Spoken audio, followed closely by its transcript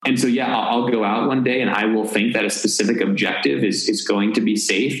And so, yeah, I'll go out one day and I will think that a specific objective is going to be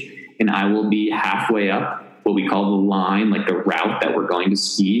safe. And I will be halfway up what we call the line, like the route that we're going to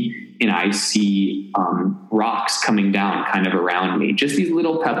ski. And I see rocks coming down kind of around me, just these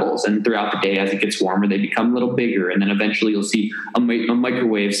little pebbles. And throughout the day, as it gets warmer, they become a little bigger. And then eventually you'll see a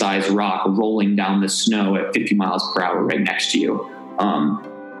microwave sized rock rolling down the snow at 50 miles per hour right next to you.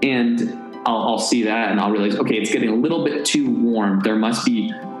 And I'll see that and I'll realize, okay, it's getting a little bit too warm. There must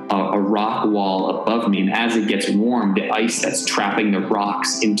be a rock wall above me. And as it gets warm, the ice that's trapping the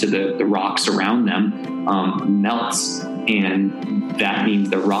rocks into the rocks around them melts. And that means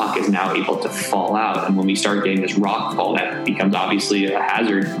the rock is now able to fall out. And when we start getting this rock fall, that becomes obviously a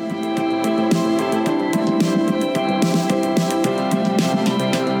hazard.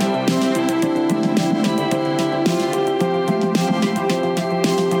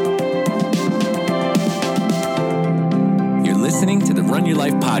 Listening to the Run Your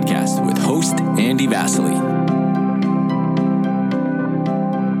Life podcast with host Andy Vasily.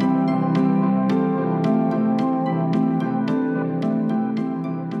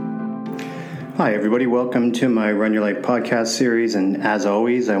 Hi, everybody. Welcome to my Run Your Life podcast series. And as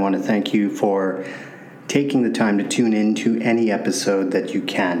always, I want to thank you for taking the time to tune in to any episode that you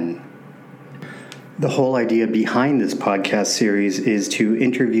can. The whole idea behind this podcast series is to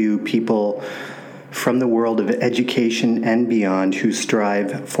interview people from the world of education and beyond who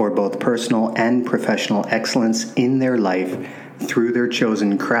strive for both personal and professional excellence in their life through their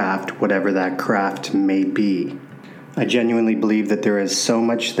chosen craft, whatever that craft may be. I genuinely believe that there is so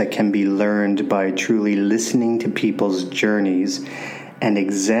much that can be learned by truly listening to people's journeys and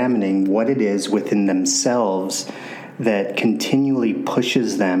examining what it is within themselves that continually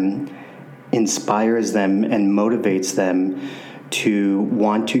pushes them, inspires them, and motivates them to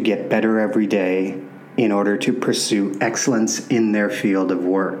want to get better every day in order to pursue excellence in their field of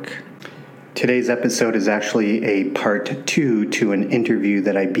work. Today's episode is actually a part 2 to an interview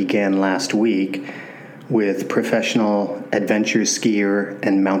that I began last week with professional adventure skier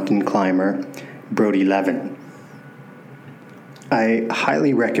and mountain climber Brodie Levin. I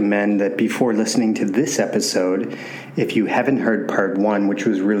highly recommend that before listening to this episode, if you haven't heard part 1, which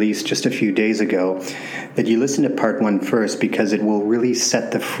was released just a few days ago, that you listen to part 1 first, because it will really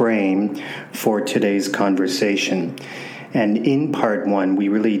set the frame for today's conversation. And in part 1, we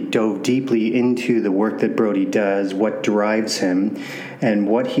really dove deeply into the work that Brodie does, what drives him, and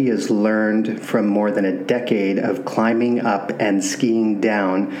what he has learned from more than a decade of climbing up and skiing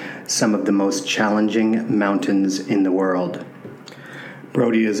down some of the most challenging mountains in the world.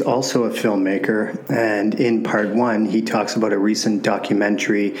 Brodie is also a filmmaker, and in part 1, he talks about a recent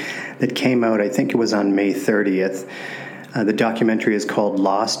documentary that came out, I think it was on May 30th. The documentary is called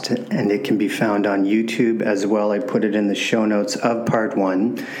Lost, and it can be found on YouTube as well. I put it in the show notes of part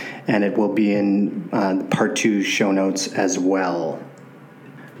 1, and it will be in part 2 show notes as well.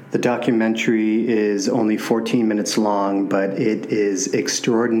 The documentary is only 14 minutes long, but it is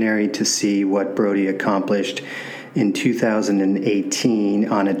extraordinary to see what Brodie accomplished in 2018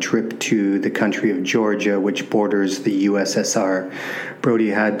 on a trip to the country of Georgia, which borders the USSR.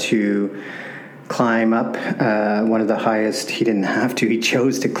 Brodie had to climb up one of the highest, he didn't have to, he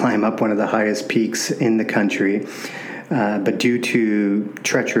chose to climb up one of the highest peaks in the country. But due to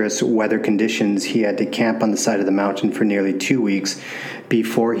treacherous weather conditions, he had to camp on the side of the mountain for nearly 2 weeks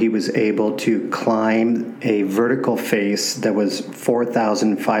before he was able to climb a vertical face that was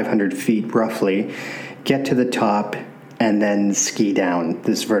 4,500 feet roughly, get to the top, and then ski down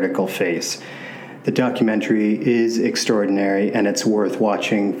this vertical face. The documentary is extraordinary, and it's worth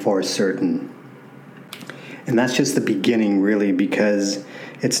watching for certain. And that's just the beginning, really, because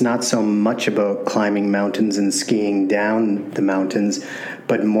it's not so much about climbing mountains and skiing down the mountains,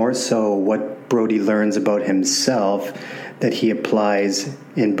 but more so what Brodie learns about himself that he applies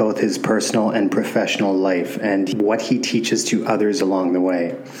in both his personal and professional life, and what he teaches to others along the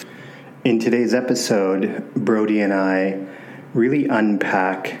way. In today's episode, Brodie and I really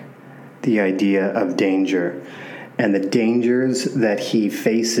unpack the idea of danger and the dangers that he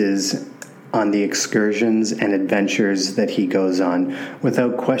faces on the excursions and adventures that he goes on.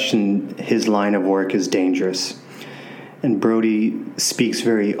 Without question, his line of work is dangerous. And Brodie speaks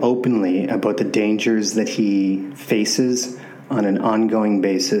very openly about the dangers that he faces on an ongoing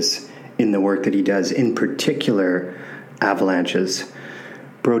basis in the work that he does, in particular, avalanches.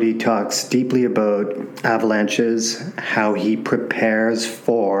 Brodie talks deeply about avalanches, how he prepares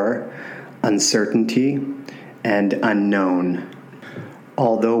for uncertainty and unknown.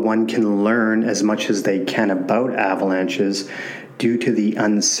 Although one can learn as much as they can about avalanches, due to the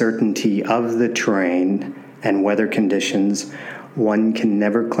uncertainty of the terrain and weather conditions, one can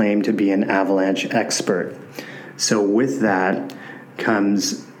never claim to be an avalanche expert. So with that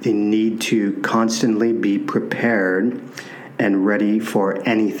comes the need to constantly be prepared and ready for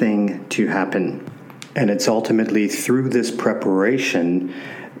anything to happen. And it's ultimately through this preparation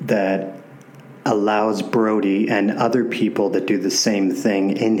that allows Brodie and other people that do the same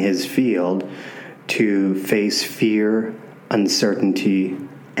thing in his field to face fear, uncertainty,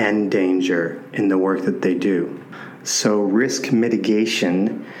 and danger in the work that they do. So risk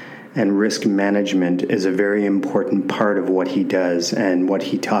mitigation and risk management is a very important part of what he does and what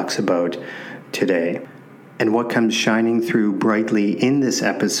he talks about today. And what comes shining through brightly in this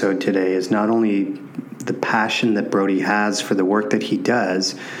episode today is not only the passion that Brodie has for the work that he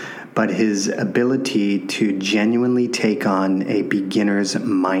does, but his ability to genuinely take on a beginner's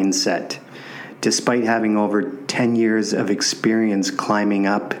mindset. Despite having over 10 years of experience climbing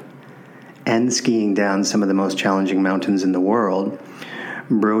up and skiing down some of the most challenging mountains in the world,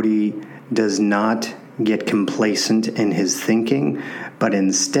 Brodie does not get complacent in his thinking, but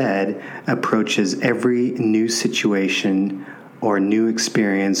instead approaches every new situation or new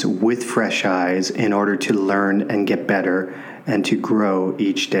experience with fresh eyes in order to learn and get better and to grow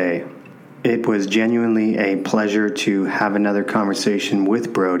each day. It was genuinely a pleasure to have another conversation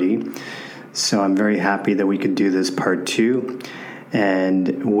with Brodie, so I'm very happy that we could do this part 2.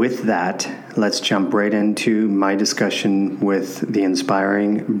 And with that, let's jump right into my discussion with the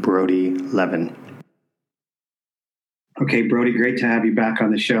inspiring Brodie Levin. Okay, Brodie, great to have you back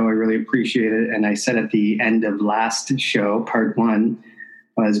on the show. I really appreciate it. And I said at the end of last show, part 1,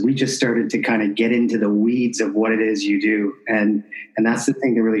 was we just started to kind of get into the weeds of what it is you do. And that's the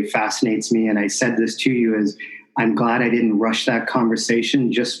thing that really fascinates me. And I said this to you is I'm glad I didn't rush that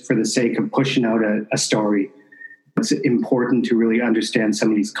conversation just for the sake of pushing out a story. It's important to really understand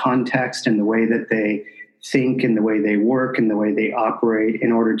somebody's context and the way that they think and the way they work and the way they operate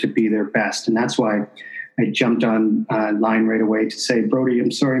in order to be their best. And that's why I jumped on line right away to say, Brodie,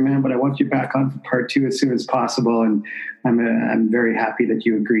 I'm sorry, man, but I want you back on for part 2 as soon as possible. And I'm very happy that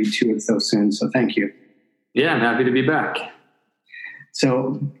you agreed to it so soon. So thank you. Yeah, I'm happy to be back.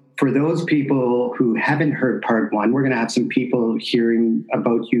 So for those people who haven't heard part 1, we're going to have some people hearing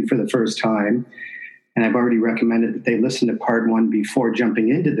about you for the first time. And I've already recommended that they listen to part 1 before jumping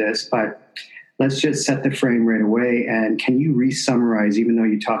into this, but let's just set the frame right away. And can you re-summarize, even though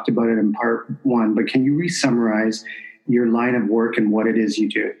you talked about it in part 1, but can you re-summarize your line of work and what it is you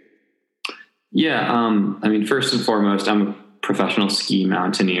do? Yeah. First and foremost, I'm a professional ski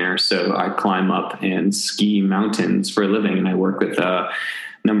mountaineer. So I climb up and ski mountains for a living. And I work with a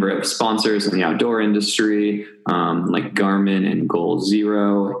number of sponsors in the outdoor industry, like Garmin and Goal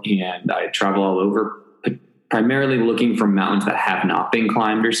Zero. And I travel all over, primarily looking for mountains that have not been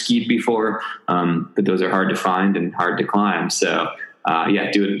climbed or skied before. But those are hard to find and hard to climb. So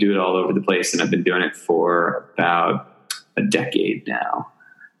do it all over the place. And I've been doing it for about a decade now.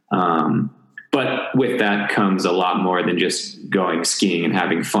 But with that comes a lot more than just going skiing and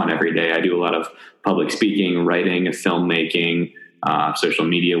having fun every day. I do a lot of public speaking, writing, filmmaking, social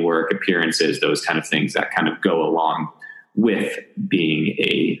media work, appearances, those kind of things that kind of go along with being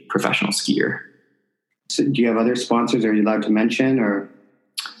a professional skier. So do you have other sponsors? Are you allowed to mention? Or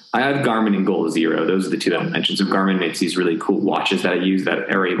I have Garmin and Goal Zero. Those are the two that I mentioned. So Garmin makes these really cool watches that I use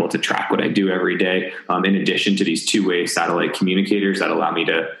that are able to track what I do every day. In addition to these two-way satellite communicators that allow me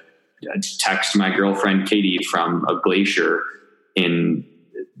to text my girlfriend Katie from a glacier in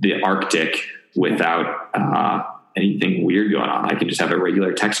the Arctic without anything weird going on. I can just have a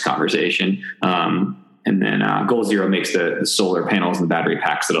regular text conversation. And then Goal Zero makes the solar panels and the battery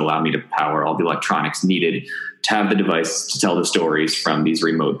packs that allow me to power all the electronics needed to have the device to tell the stories from these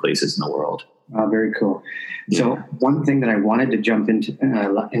remote places in the world. Oh, very cool. Yeah. So one thing that I wanted to jump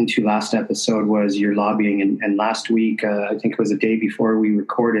into last episode was your lobbying. And last week, I think it was the day before we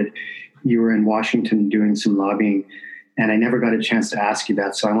recorded, you were in Washington doing some lobbying. And I never got a chance to ask you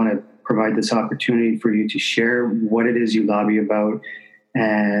that. So I want to provide this opportunity for you to share what it is you lobby about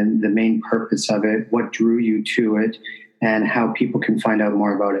and the main purpose of it, what drew you to it, and how people can find out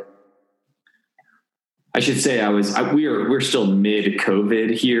more about it. I should say we're still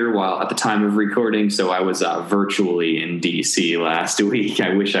mid-COVID here while at the time of recording. So I was virtually in DC last week.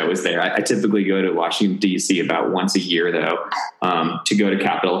 I wish I was there. I typically go to Washington, DC about once a year though, to go to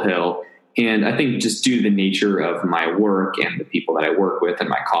Capitol Hill. And I think just due to the nature of my work and the people that I work with and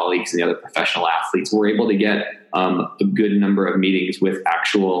my colleagues and the other professional athletes, we're able to get a good number of meetings with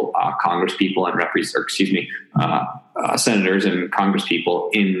actual Congress people and senators and Congress people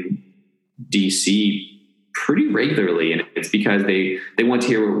in DC pretty regularly. And it's because they want to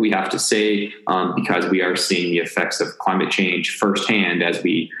hear what we have to say, because we are seeing the effects of climate change firsthand as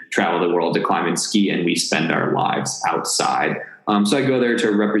we travel the world to climb and ski, and we spend our lives outside. So I go there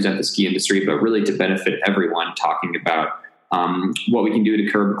to represent the ski industry, but really to benefit everyone, talking about what we can do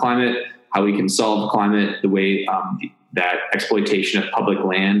to curb climate, how we can solve climate, the way that exploitation of public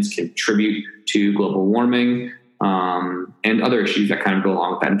lands contribute to global warming, and other issues that kind of go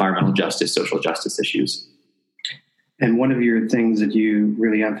along with that, environmental justice, social justice issues. And one of your things that you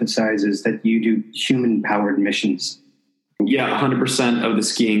really emphasize is that you do human-powered missions. Yeah, 100% of the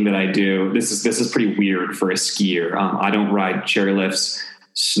skiing that I do, this is pretty weird for a skier. I don't ride chairlifts,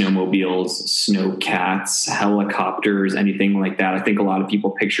 snowmobiles, snowcats, helicopters, anything like that. I think a lot of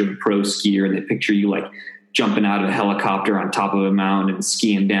people picture a pro skier and they picture you like jumping out of a helicopter on top of a mountain and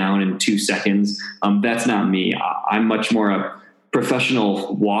skiing down in 2 seconds. That's not me. I'm much more a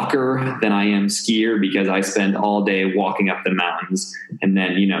professional walker than I am skier, because I spend all day walking up the mountains, and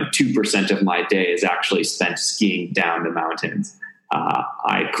then 2% of my day is actually spent skiing down the mountains.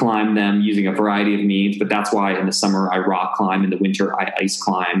 I climb them using a variety of means, but that's why in the summer I rock climb, in the winter I ice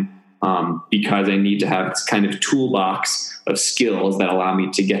climb, because I need to have this kind of toolbox of skills that allow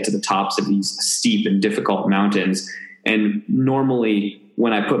me to get to the tops of these steep and difficult mountains. And normally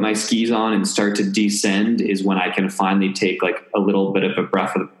when I put my skis on and start to descend is when I can finally take like a little bit of a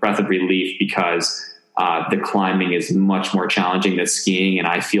breath of relief, because the climbing is much more challenging than skiing. And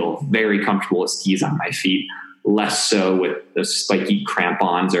I feel very comfortable with skis on my feet, less so with the spiky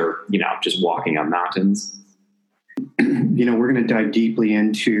crampons or, just walking up mountains. We're going to dive deeply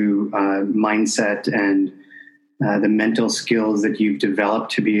into mindset and the mental skills that you've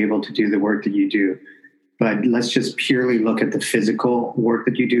developed to be able to do the work that you do. But let's just purely look at the physical work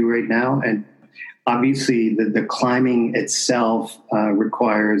that you do right now. And obviously the climbing itself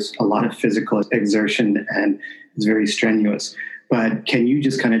requires a lot of physical exertion and is very strenuous. But can you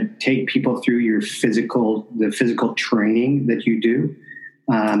just kind of take people through the physical training that you do,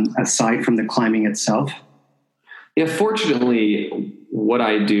 aside from the climbing itself? Yeah, fortunately, what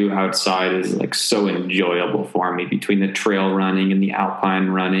I do outside is like so enjoyable for me, between the trail running and the alpine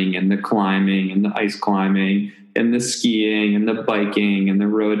running and the climbing and the ice climbing and the skiing and the biking and the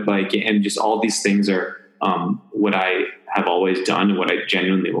road biking, and just all these things are what I have always done and what I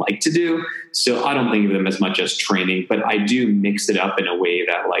genuinely like to do. So I don't think of them as much as training, but I do mix it up in a way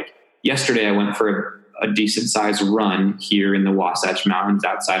that, like, yesterday I went for a decent sized run here in the Wasatch Mountains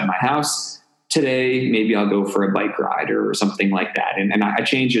outside my house. Today, maybe I'll go for a bike ride or something like that. And I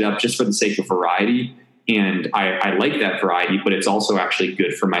change it up just for the sake of variety. And I like that variety, but it's also actually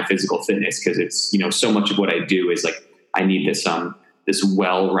good for my physical fitness, because it's, so much of what I do is like, I need this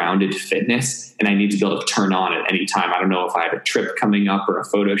well-rounded fitness, and I need to be able to turn on at any time. I don't know if I have a trip coming up or a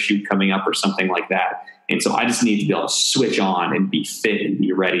photo shoot coming up or something like that. And so I just need to be able to switch on and be fit and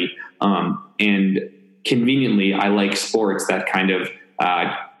be ready. And conveniently, I like sports that kind of,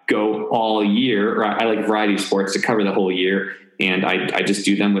 go all year, or I like variety of sports to cover the whole year. And I just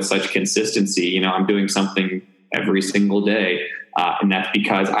do them with such consistency. I'm doing something every single day. And that's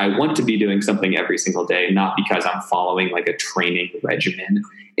because I want to be doing something every single day, not because I'm following like a training regimen.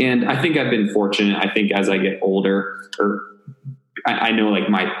 And I think I've been fortunate. I think as I get older, or I know like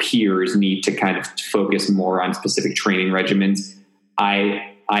my peers need to kind of focus more on specific training regimens.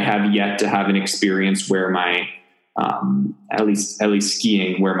 I have yet to have an experience where my at least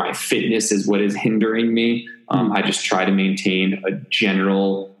skiing, where my fitness is what is hindering me. I just try to maintain a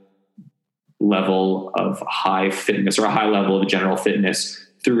general level of high fitness, or a high level of general fitness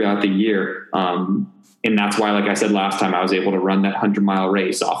throughout the year. And that's why, like I said last time, I was able to run that 100-mile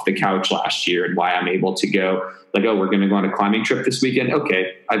race off the couch last year, and why I'm able to go like, oh, we're going to go on a climbing trip this weekend.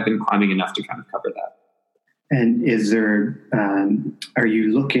 Okay, I've been climbing enough to kind of cover that. And is there, are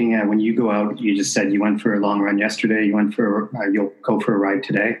you looking at, when you go out, you just said you went for a long run yesterday, you'll go for a ride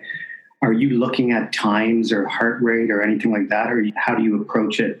today. Are you looking at times or heart rate or anything like that? Or how do you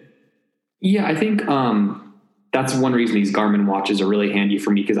approach it? Yeah, I think that's one reason these Garmin watches are really handy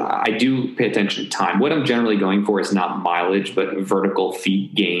for me, because I do pay attention to time. What I'm generally going for is not mileage, but vertical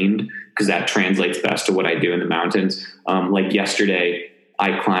feet gained, because that translates best to what I do in the mountains. Like yesterday,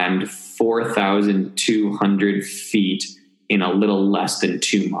 I climbed 4,200 feet in a little less than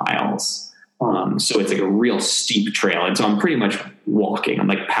 2 miles. So it's like a real steep trail. And so I'm pretty much walking. I'm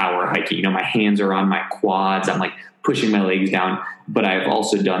like power hiking. My hands are on my quads. I'm like pushing my legs down. But I've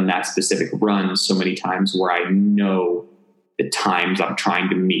also done that specific run so many times where I know the times I'm trying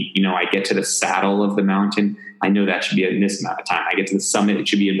to meet. I get to the saddle of the mountain. I know that should be in this amount of time. I get to the summit. It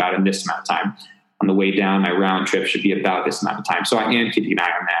should be about in this amount of time. On the way down, my round trip should be about this amount of time. So I am keeping an eye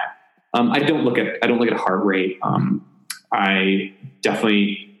on that. I don't look at heart rate. I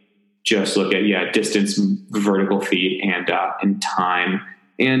definitely just look at distance, vertical feet, and time.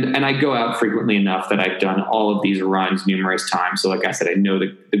 And I go out frequently enough that I've done all of these runs numerous times. So like I said, I know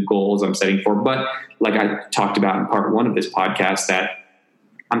the goals I'm setting for. But like I talked about in part one of this podcast, that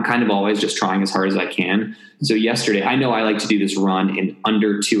I'm kind of always just trying as hard as I can. So yesterday, I know I like to do this run in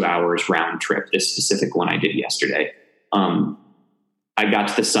under 2 hours round trip, this specific one I did yesterday. I got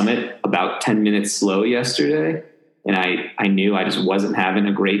to the summit about 10 minutes slow yesterday. And I knew I just wasn't having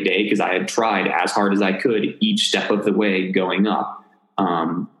a great day because I had tried as hard as I could each step of the way going up.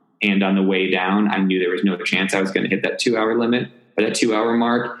 And on the way down, I knew there was no chance I was going to hit that 2 hour limit or that 2 hour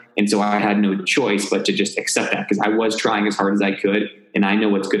mark. And so I had no choice but to just accept that, because I was trying as hard as I could. And I know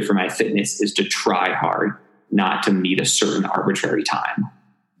what's good for my fitness is to try hard, not to meet a certain arbitrary time.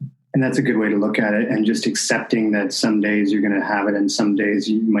 And that's a good way to look at it, and just accepting that some days you're going to have it and some days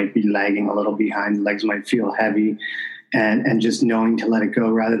you might be lagging a little behind, legs might feel heavy, and just knowing to let it go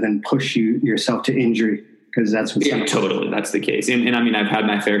rather than push yourself to injury, because that's what's totally. That's the case. And I mean, I've had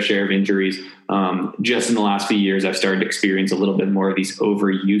my fair share of injuries. Just in the last few years, I've started to experience a little bit more of these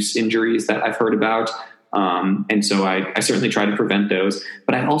overuse injuries that I've heard about. And so I certainly try to prevent those,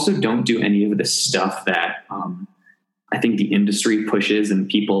 but I also don't do any of the stuff that, I think the industry pushes and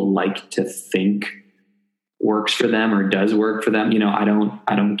people like to think works for them or does work for them. You know, I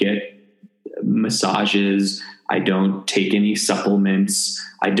don't get massages. I don't take any supplements.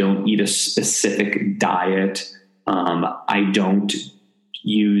 I don't eat a specific diet. I don't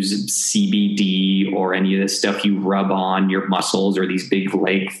use CBD or any of this stuff you rub on your muscles or these big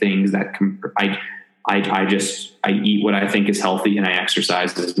leg things that I eat what I think is healthy, and I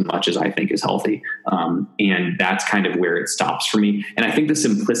exercise as much as I think is healthy. And that's kind of where it stops for me. And I think the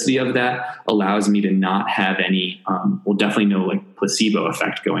simplicity of that allows me to not have any, definitely no like placebo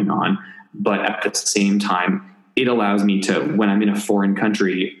effect going on. But at the same time, it allows me to, when I'm in a foreign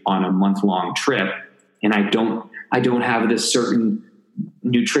country on a month-long trip, and I don't have this certain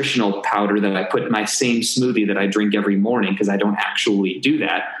nutritional powder that I put in my same smoothie that I drink every morning, because I don't actually do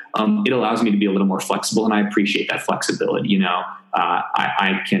that. It allows me to be a little more flexible, and I appreciate that flexibility. You know,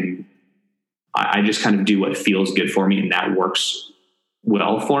 I just kind of do what feels good for me, and that works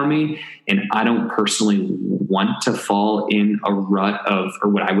well for me. And I don't personally want to fall in a rut of, or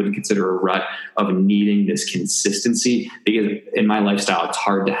what I would consider a rut of, needing this consistency, because in my lifestyle, it's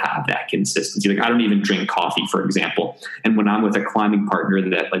hard to have that consistency. Like I don't even drink coffee, for example. And when I'm with a climbing partner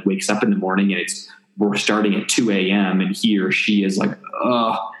that like wakes up in the morning and we're starting at 2 a.m. and he or she is like,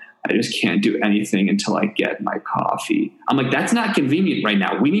 oh, I just can't do anything until I get my coffee. I'm like, that's not convenient right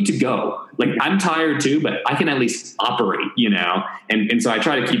now. We need to go. Like I'm tired too, but I can at least operate, you know? And so I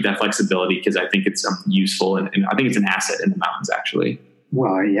try to keep that flexibility because I think it's useful. And I think it's an asset in the mountains, actually.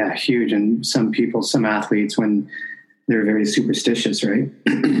 Well, yeah, huge. And some athletes, when they're very superstitious, right?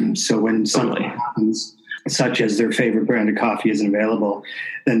 So when something happens, such as their favorite brand of coffee isn't available,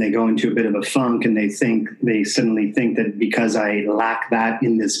 then they go into a bit of a funk, and they suddenly think that because I lack that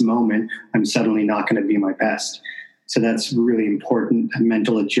in this moment, I'm suddenly not going to be my best. So that's really important.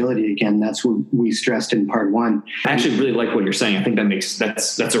 Mental agility, again, that's what we stressed in part one. I actually really like what you're saying. I think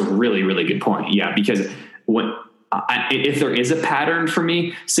that's a really, really good point. Yeah, because if there is a pattern for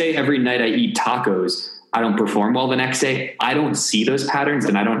me, say every night I eat tacos, I don't perform well the next day. I don't see those patterns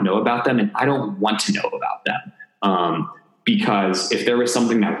and I don't know about them, and I don't want to know about them. Because if there was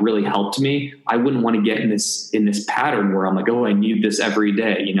something that really helped me, I wouldn't want to get in this pattern where I'm like, oh, I need this every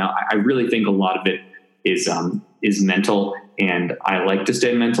day. You know, I really think a lot of it is mental, and I like to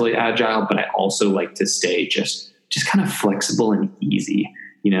stay mentally agile, but I also like to stay just kind of flexible and easy,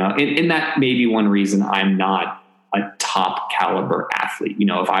 you know, and that may be one reason I'm not a top caliber athlete. You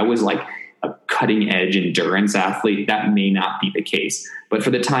know, if I was like a cutting edge endurance athlete, that may not be the case. But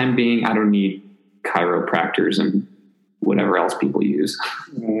for the time being, I don't need chiropractors and whatever else people use.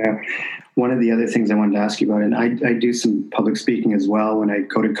 Yeah. One of the other things I wanted to ask you about, and I do some public speaking as well when I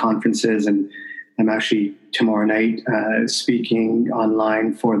go to conferences, and I'm actually tomorrow night speaking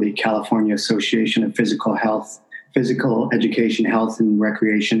online for the California Association of Physical Education, Health and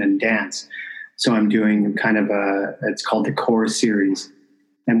Recreation and Dance. So I'm doing kind of it's called the Core Series.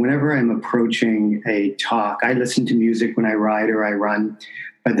 And whenever I'm approaching a talk, I listen to music when I ride or I run.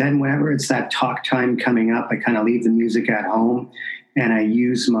 But then whenever it's that talk time coming up, I kind of leave the music at home and I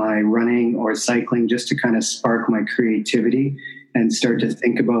use my running or cycling just to kind of spark my creativity and start to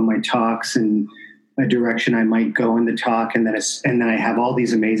think about my talks and a direction I might go in the talk. And then I have all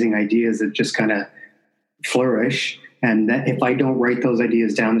these amazing ideas that just kind of flourish. And that if I don't write those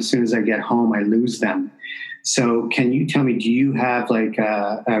ideas down, as soon as I get home, I lose them. So can you tell me, do you have like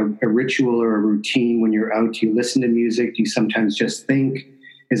a ritual or a routine when you're out? Do you listen to music? Do you sometimes just think?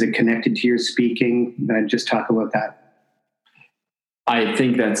 Is it connected to your speaking? Just talk about that. I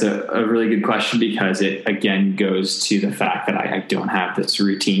think that's a really good question, because it again goes to the fact that I don't have this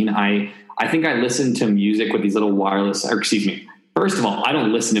routine. I think I listen to music with these little wireless, or excuse me. First of all, I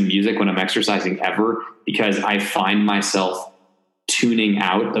don't listen to music when I'm exercising ever, because I find myself tuning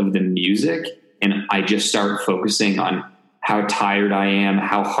out of the music and I just start focusing on how tired I am,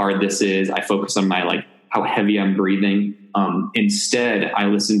 how hard this is. I focus on how heavy I'm breathing. Instead, I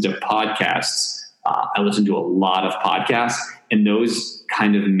listen to podcasts. I listen to a lot of podcasts, and those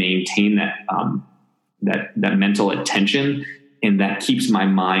kind of maintain that mental attention, and that keeps my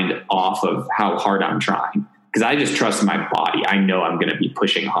mind off of how hard I'm trying. Because I just trust my body. I know I'm going to be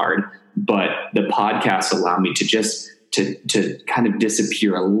pushing hard, but the podcasts allow me to just to kind of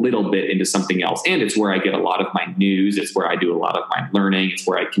disappear a little bit into something else. And it's where I get a lot of my news. It's where I do a lot of my learning. It's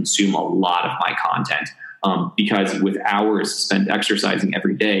where I consume a lot of my content. Because with hours spent exercising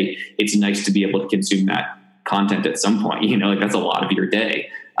every day, it's nice to be able to consume that content at some point. That's a lot of your day.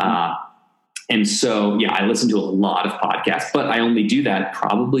 And so, I listen to a lot of podcasts, but I only do that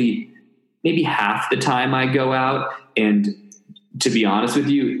probably maybe half the time I go out. And to be honest with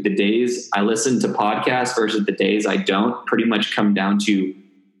you, the days I listen to podcasts versus the days I don't pretty much come down to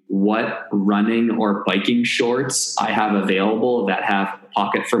what running or biking shorts I have available that have a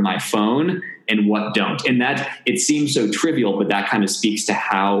pocket for my phone and what don't. And that, it seems so trivial, but that kind of speaks to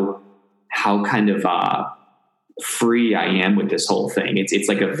how kind of free I am with this whole thing. It's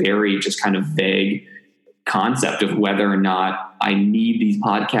like a very just kind of vague concept of whether or not I need these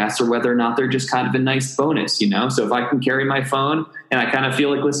podcasts or whether or not they're just kind of a nice bonus, So if I can carry my phone and I kind of feel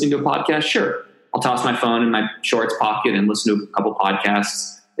like listening to a podcast, sure, I'll toss my phone in my shorts pocket and listen to a couple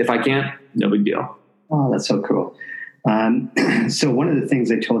podcasts. If I can't, no big deal. Oh, that's so cool. So one of the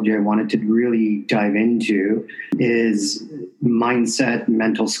things I told you I wanted to really dive into is mindset,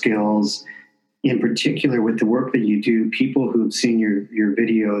 mental skills. In particular, with the work that you do, people who've seen your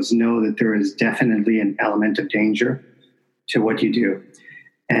videos know that there is definitely an element of danger to what you do.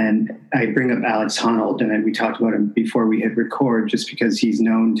 And I bring up Alex Honnold, and we talked about him before we hit record, just because he's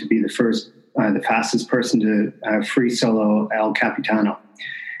known to be the fastest person to free solo El Capitano.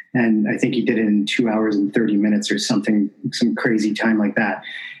 And I think he did it in 2 hours and 30 minutes or something, some crazy time like that.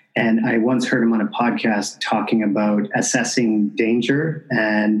 And I once heard him on a podcast talking about assessing danger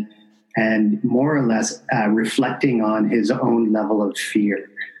and more or less reflecting on his own level of fear.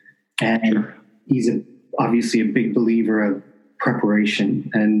 And he's obviously a big believer of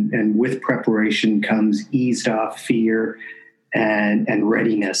preparation. And with preparation comes eased off fear and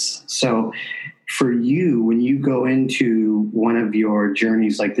readiness. So for you, when you go into one of your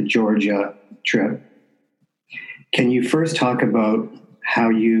journeys like the Georgia trip, can you first talk about how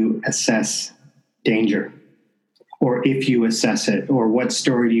you assess danger? Or if you assess it, or what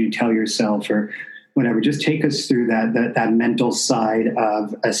story do you tell yourself, or whatever? Just take us through that mental side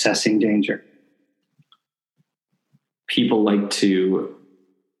of assessing danger. People I've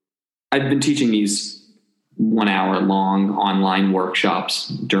been teaching these 1 hour long online workshops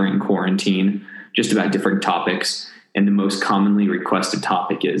during quarantine, just about different topics. And the most commonly requested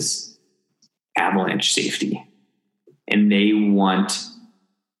topic is avalanche safety. And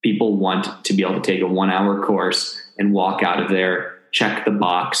people want to be able to take a 1 hour course and walk out of there, check the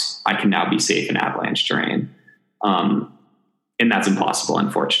box, I can now be safe in avalanche terrain. And that's impossible,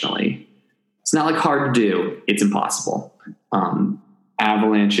 unfortunately. It's not hard to do, it's impossible.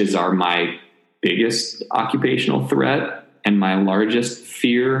 Avalanches are my biggest occupational threat and my largest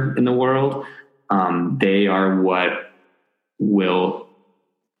fear in the world. They are what will,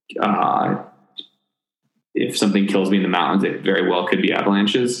 if something kills me in the mountains, it very well could be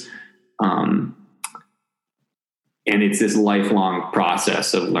avalanches. And it's this lifelong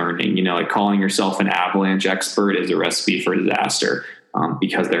process of learning, calling yourself an avalanche expert is a recipe for disaster,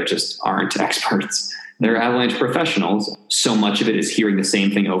 because there just aren't experts. They're avalanche professionals. So much of it is hearing the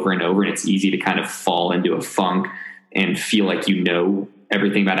same thing over and over. And it's easy to kind of fall into a funk and feel like you know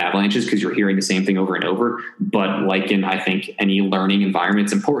everything about avalanches because you're hearing the same thing over and over. But like in, I think, any learning environment,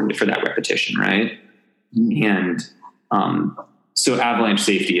 it's important for that repetition, right? And so avalanche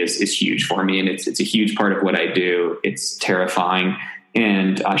safety is huge for me, and it's a huge part of what I do. It's terrifying,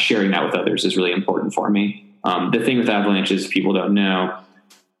 and sharing that with others is really important for me. The thing with avalanches people don't know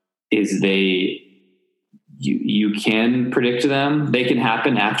is you can predict them. They can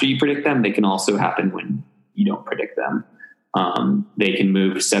happen after you predict them. They can also happen when you don't predict them. They can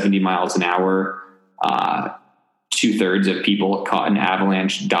move 70 miles an hour. 2/3 of people caught in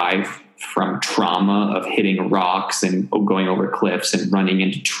avalanche die from trauma of hitting rocks and going over cliffs and running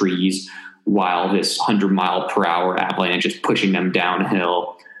into trees while this 100-mile-per-hour avalanche is pushing them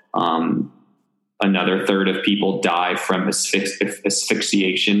downhill. Another third of people die from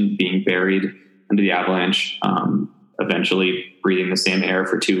asphyxiation, being buried under the avalanche, eventually breathing the same air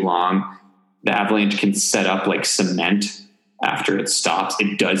for too long. The avalanche can set up like cement after it stops.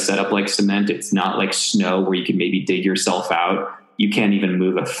 It does set up like cement. It's not like snow where you can maybe dig yourself out. You can't even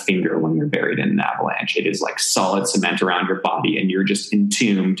move a finger when you're buried in an avalanche. It is like solid cement around your body, and you're just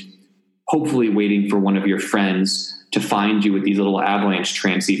entombed, hopefully waiting for one of your friends to find you with these little avalanche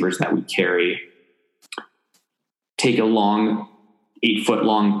transceivers that we carry. Take a long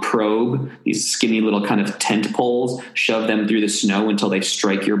 8-foot-long probe, these skinny little kind of tent poles, shove them through the snow until they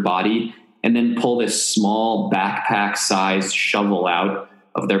strike your body, and then pull this small backpack-sized shovel out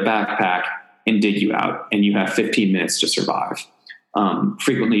of their backpack and dig you out. And you have 15 minutes to survive.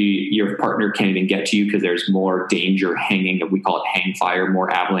 Frequently, your partner can't even get to you because there's more danger hanging. We call it hang fire,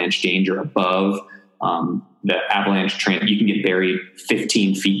 more avalanche danger above. The avalanche, you can get buried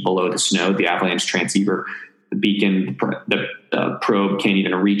 15 feet below the snow. The avalanche transceiver, the beacon, the probe can't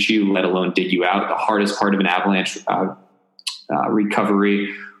even reach you, let alone dig you out. The hardest part of an avalanche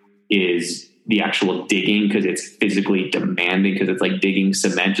recovery is the actual digging, because it's physically demanding, because it's like digging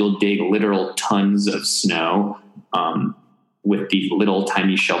cement. You'll dig literal tons of snow with these little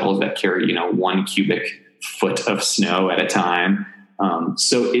tiny shovels that carry 1 cubic foot of snow at a time.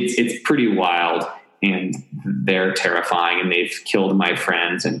 So it's pretty wild, and they're terrifying, and they've killed my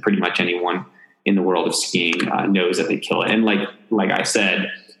friends, and pretty much anyone in the world of skiing knows that they kill it. And like I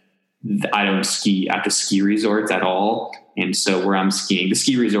said, I don't ski at the ski resorts at all. And so where I'm skiing, the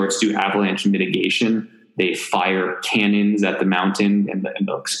ski resorts do avalanche mitigation. They fire cannons at the mountain, and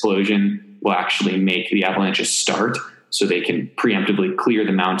the explosion will actually make the avalanches start, so they can preemptively clear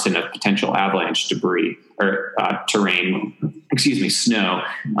the mountain of potential avalanche debris or snow,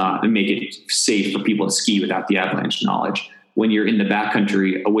 and make it safe for people to ski without the avalanche knowledge. When you're in the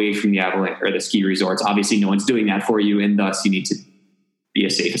backcountry away from the avalanche or the ski resorts, obviously no one's doing that for you, and thus you need to be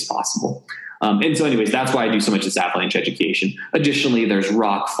as safe as possible. And so anyways, that's why I do so much this avalanche education. Additionally, there's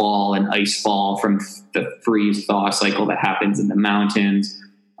rock fall and ice fall from the freeze thaw cycle that happens in the mountains.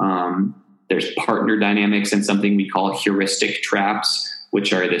 There's partner dynamics and something we call heuristic traps,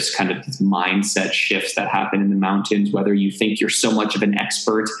 which are this kind of mindset shifts that happen in the mountains, whether you think you're so much of an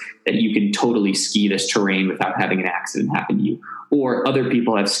expert that you can totally ski this terrain without having an accident happen to you, or other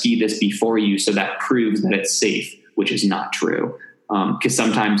people have skied this before you, so that proves that it's safe, which is not true. Because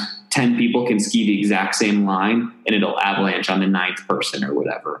sometimes 10 people can ski the exact same line and it'll avalanche on the 9th person or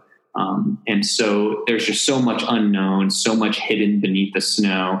whatever. And so there's just so much unknown, so much hidden beneath the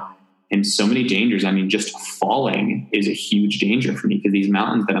snow, and so many dangers. I mean, just falling is a huge danger for me, because these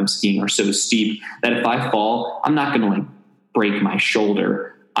mountains that I'm skiing are so steep that if I fall, I'm not going to break my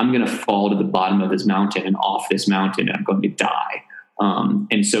shoulder. I'm going to fall to the bottom of this mountain and off this mountain, and I'm going to die.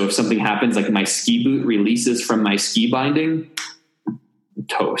 And so if something happens, like my ski boot releases from my ski binding,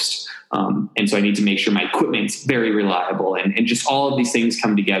 toast. And so I need to make sure my equipment's very reliable, and just all of these things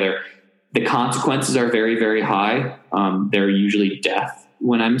come together. The consequences are very, very high. They're usually death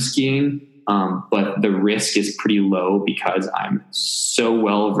when I'm skiing. But the risk is pretty low because I'm so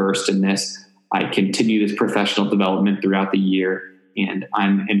well versed in this. I continue this professional development throughout the year, and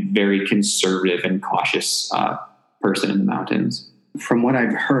I'm a very conservative and cautious person in the mountains. From what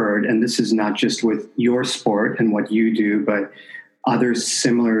I've heard, and this is not just with your sport and what you do, but other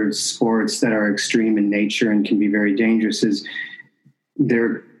similar sports that are extreme in nature and can be very dangerous, is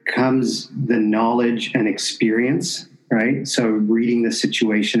there comes the knowledge and experience, right? So reading the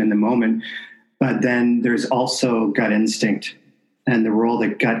situation in the moment, but then there's also gut instinct and the role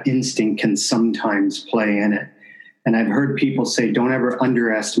that gut instinct can sometimes play in it. And I've heard people say, don't ever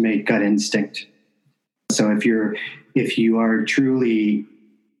underestimate gut instinct. So if you are truly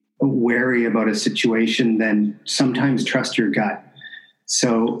wary about a situation, then sometimes trust your gut.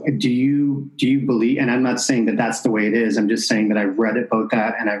 So do you believe, and I'm not saying that that's the way it is, I'm just saying that I've read about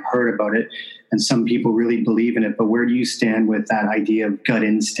that and I've heard about it, and some people really believe in it, but where do you stand with that idea of gut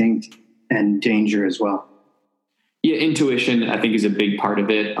instinct and danger as well? Yeah, intuition, I think, is a big part of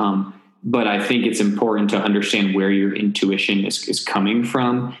it. But I think it's important to understand where your intuition is coming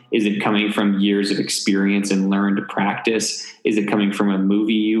from. Is it coming from years of experience and learned practice? Is it coming from a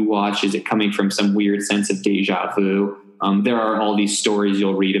movie you watch? Is it coming from some weird sense of deja vu? There are all these stories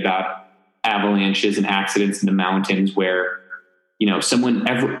you'll read about avalanches and accidents in the mountains where,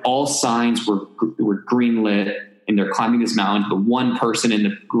 all signs were greenlit and they're climbing this mountain, but one person in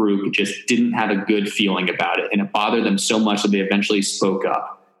the group just didn't have a good feeling about it, and it bothered them so much that they eventually spoke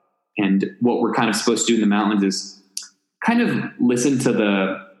up. And what we're kind of supposed to do in the mountains is kind of listen to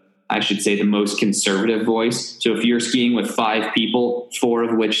the most conservative voice. So if you're skiing with 5 people, 4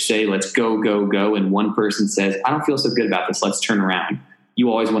 of which say, let's go, go, go, and one person says, I don't feel so good about this, let's turn around. You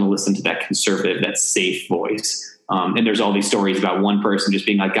always want to listen to that conservative, that safe voice. And there's all these stories about one person just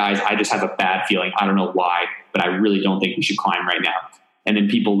being like, guys, I just have a bad feeling. I don't know why, but I really don't think we should climb right now. And then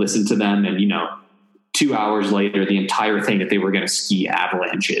people listen to them, and 2 hours later, the entire thing that they were going to ski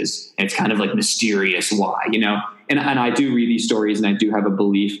avalanches. And it's kind of like mysterious why, and I do read these stories, and I do have a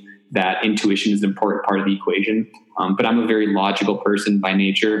belief that intuition is an important part of the equation. But I'm a very logical person by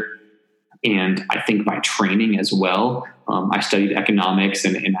nature. And I think by training as well. I studied economics,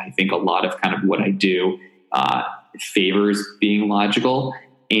 and I think a lot of kind of what I do favors being logical.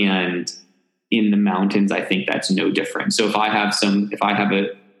 And in the mountains, I think that's no different. So if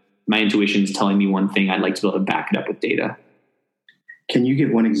my intuition is telling me one thing, I'd like to be able to back it up with data. Can you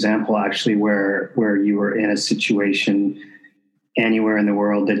give one example actually where you were in a situation anywhere in the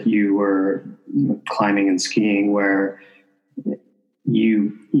world that you were climbing and skiing where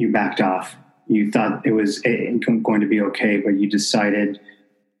you backed off? You thought it was going to be okay, but you decided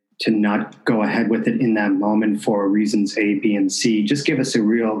to not go ahead with it in that moment for reasons A, B, and C. Just give us a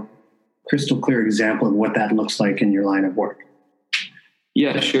real crystal clear example of what that looks like in your line of work.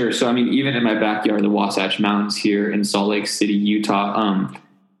 Yeah, sure. So, even in my backyard, the Wasatch Mountains here in Salt Lake City, Utah,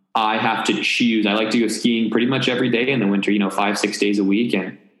 I have to choose. I like to go skiing pretty much every day in the winter, 5-6 days a week.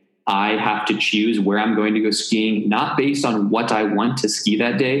 And I have to choose where I'm going to go skiing, not based on what I want to ski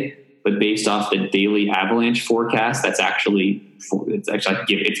that day, but based off the daily avalanche forecast. It's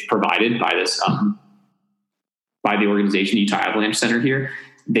provided by this, by the organization, Utah Avalanche Center here.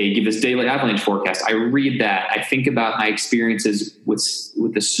 They give us daily avalanche forecast. I read that. I think about my experiences with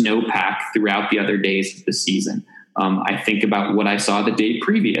the snowpack throughout the other days of the season. I think about what I saw the day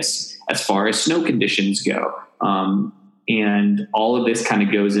previous as far as snow conditions go. And all of this kind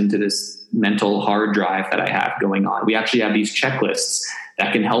of goes into this mental hard drive that I have going on. We actually have these checklists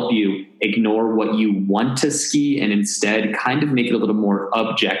that can help you ignore what you want to ski and instead kind of make it a little more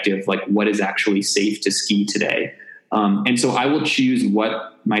objective, like what is actually safe to ski today. And so I will choose what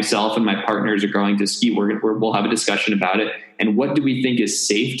myself and my partners are going to ski. We'll have a discussion about it. And what do we think is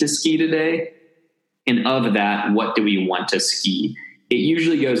safe to ski today? And of that, what do we want to ski? It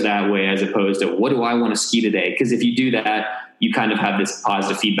usually goes that way as opposed to what do I want to ski today? Because if you do that, you kind of have this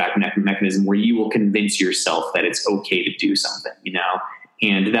positive feedback mechanism where you will convince yourself that it's okay to do something,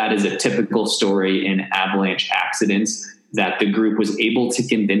 And that is a typical story in avalanche accidents, that the group was able to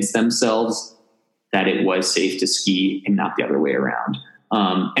convince themselves that it was safe to ski and not the other way around.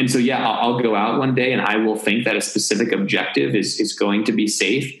 And so, I'll go out one day and I will think that a specific objective is going to be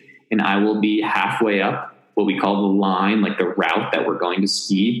safe. And I will be halfway up what we call the line, like the route that we're going to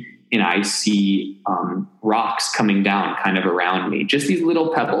ski. And I see rocks coming down kind of around me, just these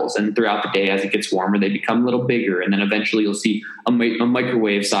little pebbles. And throughout the day, as it gets warmer, they become a little bigger. And then eventually you'll see a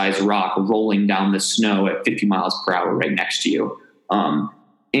microwave sized rock rolling down the snow at 50 miles per hour right next to you.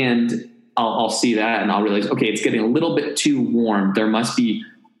 And I'll see that and I'll realize, okay, it's getting a little bit too warm. There must be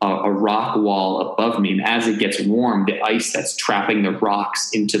a rock wall above me. And as it gets warm, the ice that's trapping the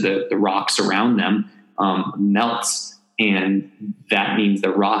rocks into the rocks around them melts. And that means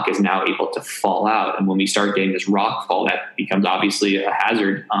the rock is now able to fall out. And when we start getting this rock fall, that becomes obviously a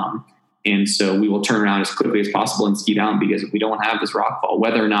hazard. And so we will turn around as quickly as possible and ski down, because we don't have this rock fall,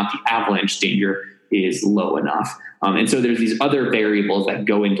 whether or not the avalanche danger is low enough. And so there's these other variables that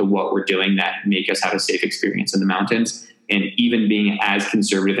go into what we're doing that make us have a safe experience in the mountains. And even being as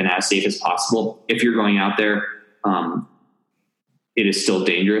conservative and as safe as possible, if you're going out there, it is still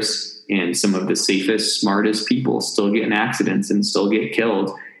dangerous. And some of the safest, smartest people still get in accidents and still get killed.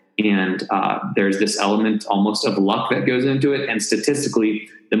 And there's this element almost of luck that goes into it. And statistically,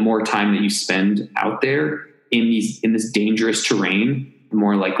 the more time that you spend out there in this dangerous terrain, the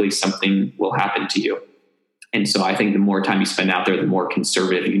more likely something will happen to you. And so I think the more time you spend out there, the more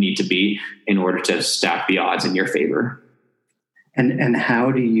conservative you need to be in order to stack the odds in your favor. And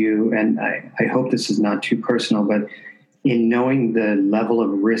how do you, and I hope this is not too personal, but in knowing the level of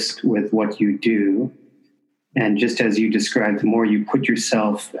risk with what you do, and just as you described, the more you put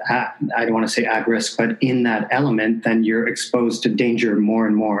yourself at, I don't want to say at risk, but in that element, then you're exposed to danger more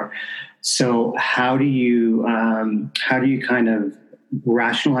and more. So how do you kind of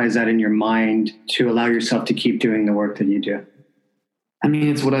rationalize that in your mind to allow yourself to keep doing the work that you do? I mean,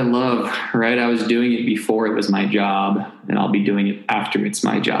 it's what I love, right? I was doing it before it was my job, and I'll be doing it after it's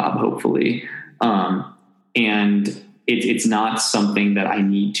my job, hopefully. And it's not something that I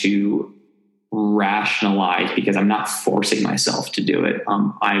need to rationalize because I'm not forcing myself to do it.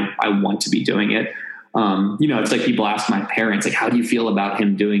 I want to be doing it. It's like people ask my parents, like, how do you feel about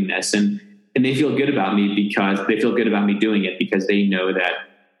him doing this? And they feel good about me because they feel good about me doing it because they know that,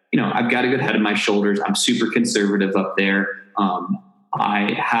 I've got a good head on my shoulders. I'm super conservative up there.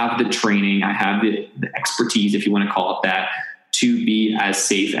 I have the training. I have the expertise, if you want to call it that, to be as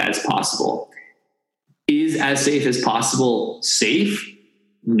safe as possible. Is as safe as possible safe?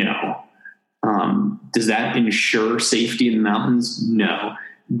 No. Does that ensure safety in the mountains? No.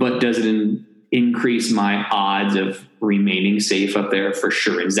 But does it increase my odds of remaining safe up there? For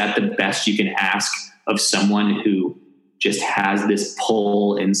sure. Is that the best you can ask of someone who just has this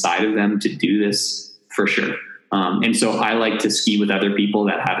pull inside of them to do this? For sure. And so I like to ski with other people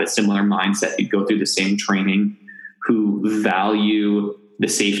that have a similar mindset, who go through the same training, who value the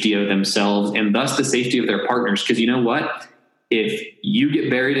safety of themselves and thus the safety of their partners. Because you know what? If you get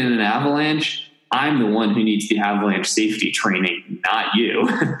buried in an avalanche, I'm the one who needs the avalanche safety training, not you,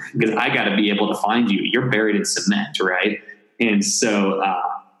 because I got to be able to find you. You're buried in cement, right? And so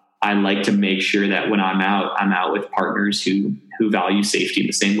I like to make sure that when I'm out with partners who value safety in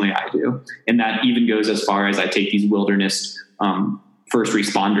the same way I do. And that even goes as far as I take these wilderness first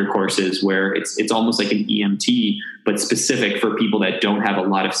responder courses where it's almost like an EMT, but specific for people that don't have a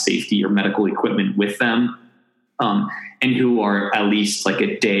lot of safety or medical equipment with them, and who are at least like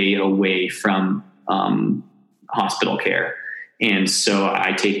a day away from hospital care. And so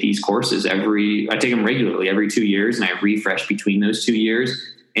I take these courses I take them regularly every 2 years, and I refresh between those 2 years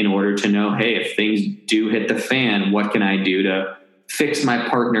in order to know, hey, if things do hit the fan, what can I do to fix my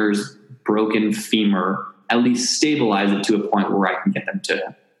partner's broken femur, at least stabilize it to a point where I can get them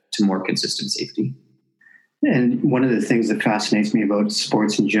to more consistent safety. And one of the things that fascinates me about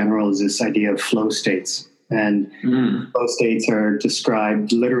sports in general is this idea of flow states. And flow states are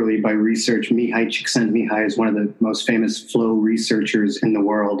described literally by research. Mihai Csikszentmihalyi is one of the most famous flow researchers in the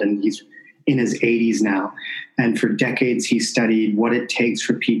world, and he's in his 80s now. And for decades, he studied what it takes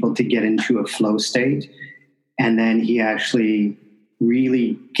for people to get into a flow state. And then he actually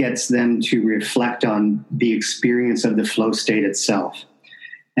really gets them to reflect on the experience of the flow state itself.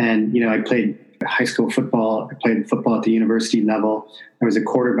 And, I played high school football. I played football at the university level. I was a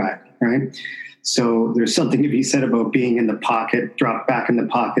quarterback, right? So there's something to be said about being in the pocket, drop back in the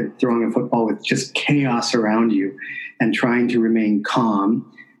pocket, throwing a football with just chaos around you and trying to remain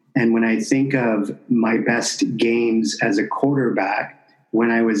calm. And when I think of my best games as a quarterback,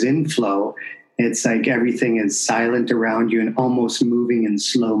 when I was in flow, it's like everything is silent around you and almost moving in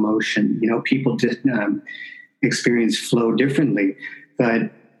slow motion. People did experience flow differently.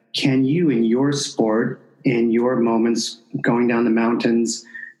 But can you, in your sport, in your moments going down the mountains,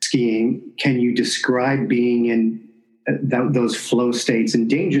 skiing, can you describe being in those flow states in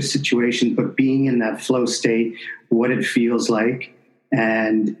dangerous situations, but being in that flow state, what it feels like,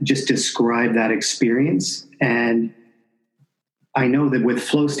 and just describe that experience? And I know that with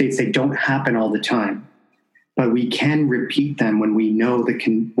flow states, they don't happen all the time, but we can repeat them when we know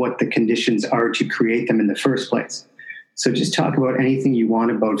what the conditions are to create them in the first place. So just talk about anything you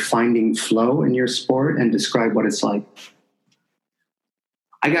want about finding flow in your sport and describe what it's like.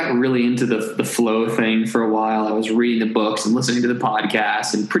 I got really into the flow thing for a while. I was reading the books and listening to the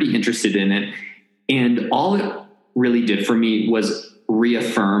podcasts and pretty interested in it. And all it really did for me was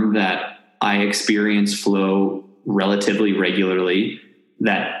reaffirm that I experience flow relatively regularly,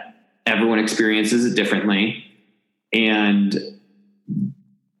 that everyone experiences it differently, and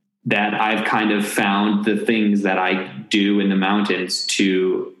that I've kind of found the things that I do in the mountains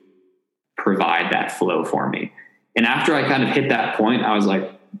to provide that flow for me. And after I kind of hit that point, I was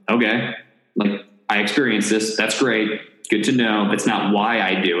like, okay, like I experienced this. That's great. Good to know. It's not why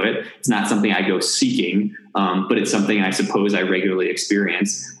I do it. It's not something I go seeking, but it's something I suppose I regularly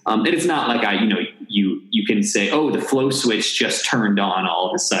experience. And it's not like you can say, oh, the flow switch just turned on all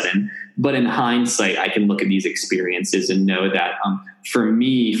of a sudden. But in hindsight, I can look at these experiences and know that for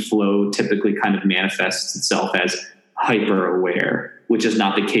me, flow typically kind of manifests itself as hyper aware, which is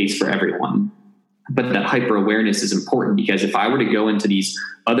not the case for everyone. But that hyper awareness is important, because if I were to go into these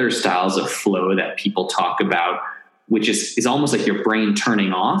other styles of flow that people talk about, which is almost like your brain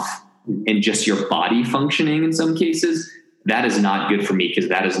turning off and just your body functioning in some cases, that is not good for me, because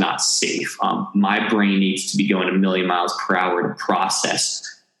that is not safe. My brain needs to be going a million miles per hour to process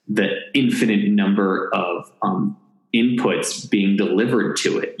the infinite number of inputs being delivered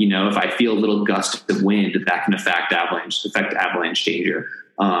to it. If I feel a little gust of wind, that can affect avalanche danger.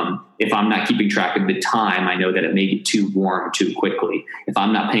 If I'm not keeping track of the time, I know that it may get too warm too quickly. If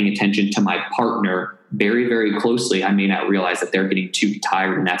I'm not paying attention to my partner very, very closely, I may not realize that they're getting too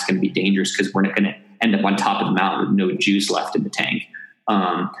tired, and that's going to be dangerous because we're not going to end up on top of the mountain with no juice left in the tank.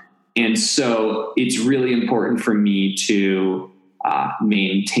 And so it's really important for me to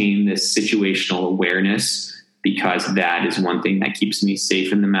maintain this situational awareness, because that is one thing that keeps me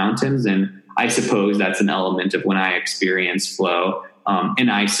safe in the mountains. And I suppose that's an element of when I experience flow. And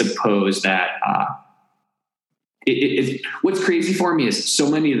I suppose that what's crazy for me is so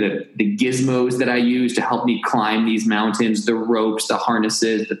many of the gizmos that I use to help me climb these mountains, the ropes, the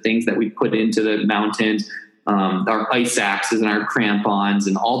harnesses, the things that we put into the mountains, our ice axes and our crampons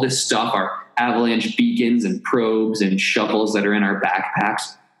and all this stuff, our avalanche beacons and probes and shovels that are in our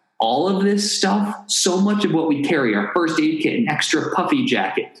backpacks, all of this stuff, so much of what we carry, our first aid kit, an extra puffy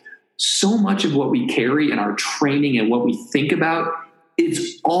jacket, so much of what we carry in our training and what we think about,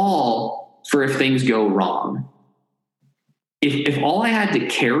 it's all for if things go wrong. If all I had to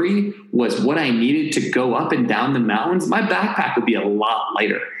carry was what I needed to go up and down the mountains, my backpack would be a lot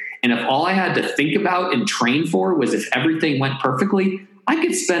lighter. And if all I had to think about and train for was if everything went perfectly, I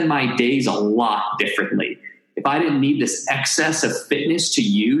could spend my days a lot differently. If I didn't need this excess of fitness to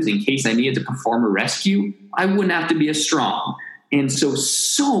use in case I needed to perform a rescue, I wouldn't have to be as strong. And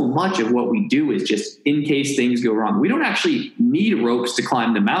so much of what we do is just in case things go wrong. We don't actually need ropes to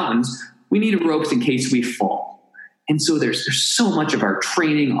climb the mountains. We need ropes in case we fall. And so there's so much of our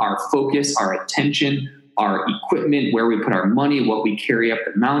training, our focus, our attention, our equipment, where we put our money, what we carry up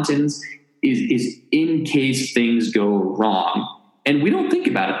the mountains is in case things go wrong. And we don't think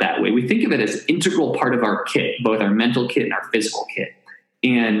about it that way. We think of it as an integral part of our kit, both our mental kit and our physical kit.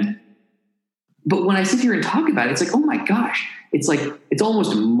 But when I sit here and talk about it, it's like, oh my gosh, it's like, it's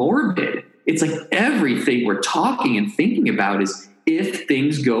almost morbid. It's like everything we're talking and thinking about is if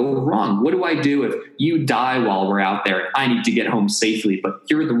things go wrong. What do I do if you die while we're out there? I need to get home safely, but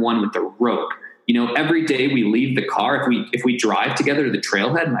you're the one with the rope. Every day we leave the car, if we drive together to the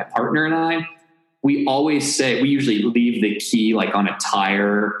trailhead, my partner and I, we always say, we usually leave the key like on a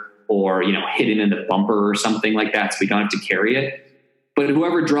tire or, hidden in the bumper or something like that, so we don't have to carry it. But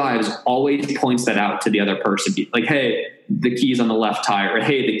whoever drives always points that out to the other person. Like, hey, the key's on the left tire, or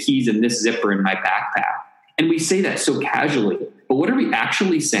hey, the key's in this zipper in my backpack. And we say that so casually. But what are we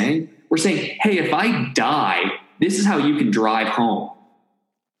actually saying? We're saying, hey, if I die, this is how you can drive home.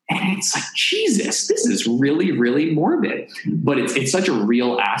 And it's like, Jesus, this is really, really morbid. But it's such a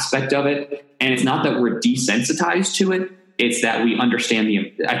real aspect of it. And it's not that we're desensitized to it. It's that we understand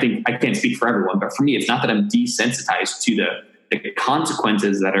I think I can't speak for everyone, but for me, it's not that I'm desensitized to the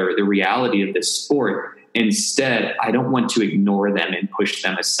consequences that are the reality of this sport. Instead, I don't want to ignore them and push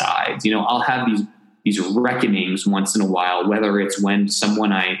them aside. I'll have these reckonings once in a while, whether it's when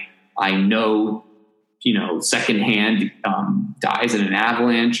someone I know, secondhand dies in an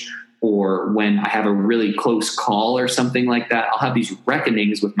avalanche, or when I have a really close call or something like that. I'll have these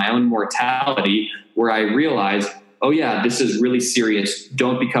reckonings with my own mortality where I realize, oh yeah, this is really serious.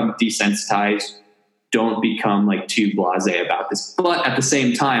 Don't become desensitized. Don't become like too blasé about this. But at the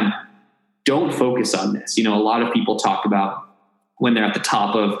same time, don't focus on this. A lot of people talk about when they're at the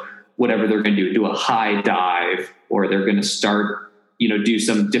top of whatever they're going to do a high dive, or they're going to start, do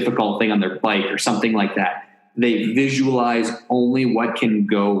some difficult thing on their bike or something like that. They visualize only what can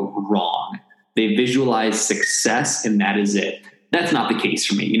go wrong. They visualize success, and that is it. That's not the case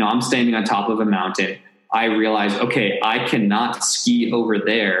for me. I'm standing on top of a mountain. I realize, okay, I cannot ski over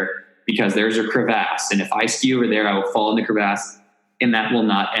there because there's a crevasse. And if I ski over there, I will fall in the crevasse, and that will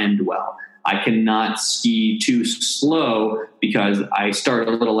not end well. I cannot ski too slow because I start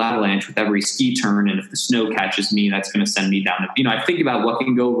a little avalanche with every ski turn. And if the snow catches me, that's going to send me down. I think about what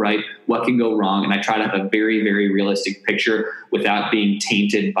can go right, what can go wrong. And I try to have a very, very realistic picture without being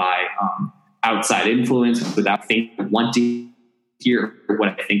tainted by outside influence, without wanting to hear what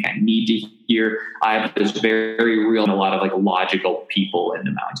I think I need to hear. I have this very, very real and a lot of like logical people in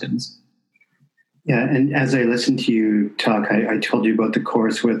the mountains. Yeah, and as I listened to you talk, I told you about the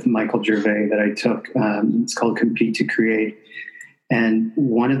course with Michael Gervais that I took. It's called Compete to Create. And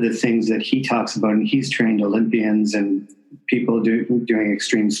one of the things that he talks about, and he's trained Olympians and people doing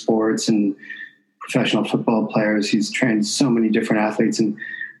extreme sports and professional football players. He's trained so many different athletes. And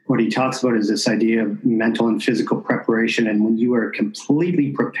what he talks about is this idea of mental and physical preparation. And when you are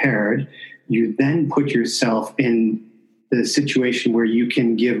completely prepared, you then put yourself in the situation where you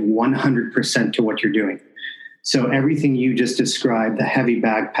can give 100% to what you're doing. So everything you just described, the heavy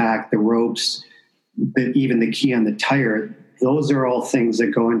backpack, the ropes, even the key on the tire, those are all things that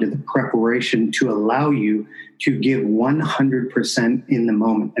go into the preparation to allow you to give 100% in the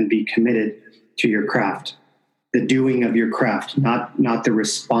moment and be committed to your craft, the doing of your craft, not the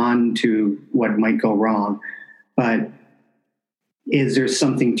respond to what might go wrong. But is there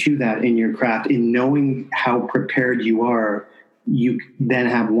something to that in your craft? In knowing how prepared you are, you then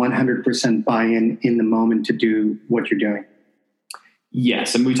have 100% buy-in in the moment to do what you're doing.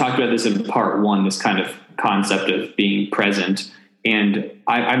 Yes. And we talked about this in part one, this kind of concept of being present. And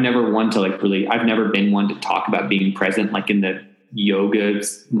I've never I've never been one to talk about being present, like in the yoga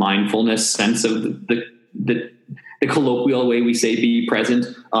mindfulness sense of the colloquial way we say be present.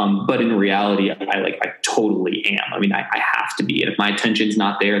 But in reality, I totally am. I mean, I have to be. And if my attention's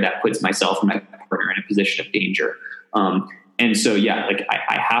not there, that puts myself and my partner in a position of danger. And so, yeah,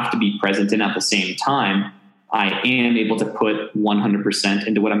 I have to be present. And at the same time, I am able to put 100%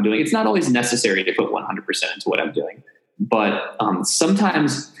 into what I'm doing. It's not always necessary to put 100% into what I'm doing. But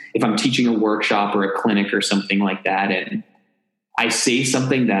sometimes if I'm teaching a workshop or a clinic or something like that, and I say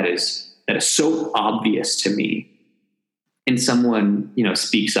something that is so obvious to me, and someone,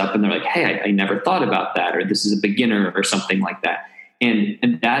 speaks up and they're like, hey, I never thought about that, or this is a beginner or something like that.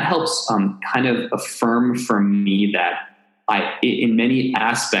 And that helps kind of affirm for me that in many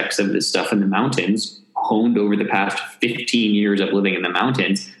aspects of this stuff in the mountains, honed over the past 15 years of living in the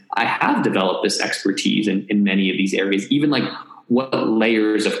mountains, I have developed this expertise in many of these areas, even like what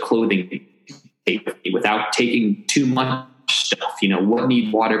layers of clothing take with me without taking too much stuff, what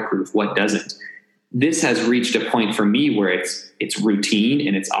needs waterproof, what doesn't. This has reached a point for me where it's routine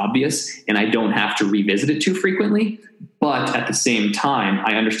and it's obvious, and I don't have to revisit it too frequently. But at the same time,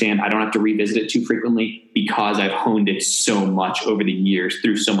 I understand I don't have to revisit it too frequently because I've honed it so much over the years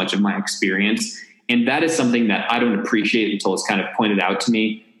through so much of my experience. And that is something that I don't appreciate until it's kind of pointed out to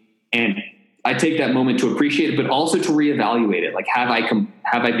me. And I take that moment to appreciate it, but also to reevaluate it. Like, have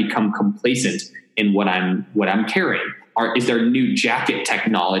I become complacent in what I'm carrying? Is there new jacket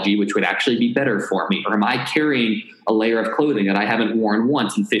technology which would actually be better for me? Or am I carrying a layer of clothing that I haven't worn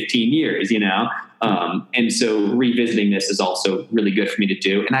once in 15 years, And so revisiting this is also really good for me to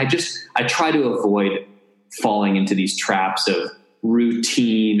do. And I try to avoid falling into these traps of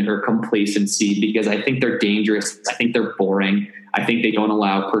routine or complacency, because I think they're dangerous. I think they're boring. I think they don't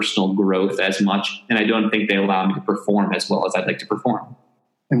allow personal growth as much. And I don't think they allow me to perform as well as I'd like to perform.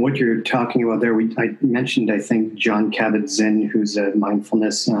 And what you're talking about there, I mentioned, I think, Jon Kabat-Zinn, who's a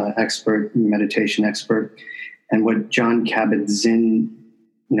mindfulness expert, meditation expert. And what Jon Kabat-Zinn,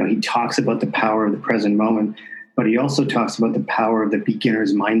 he talks about the power of the present moment, but he also talks about the power of the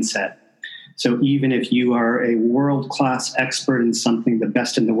beginner's mindset. So even if you are a world-class expert in something, the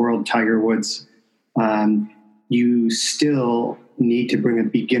best in the world, Tiger Woods, you still need to bring a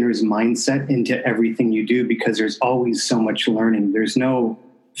beginner's mindset into everything you do, because there's always so much learning. There's no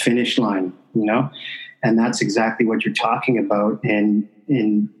finish line, and that's exactly what you're talking about. And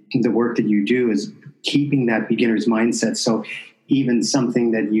in the work that you do is keeping that beginner's mindset. So even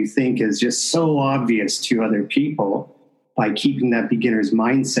something that you think is just so obvious to other people, by keeping that beginner's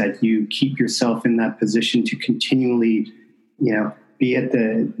mindset, you keep yourself in that position to continually, be at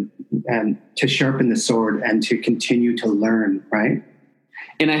and to sharpen the sword and to continue to learn, right?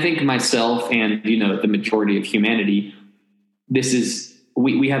 And I think myself and, the majority of humanity,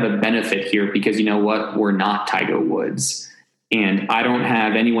 we have a benefit here, because we're not Tiger Woods. And I don't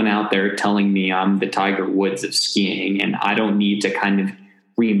have anyone out there telling me I'm the Tiger Woods of skiing. And I don't need to kind of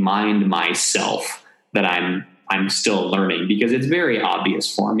remind myself that I'm still learning, because it's very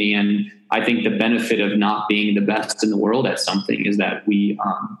obvious for me. And I think the benefit of not being the best in the world at something is that we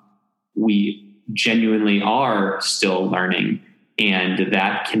genuinely are still learning. And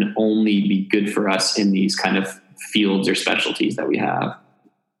that can only be good for us in these kind of fields or specialties that we have.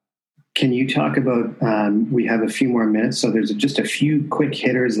 Can you talk about, we have a few more minutes, so there's just a few quick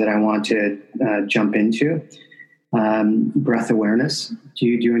hitters that I want to jump into. Breath awareness. Do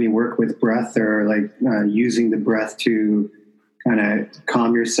you do any work with breath, or using the breath to kind of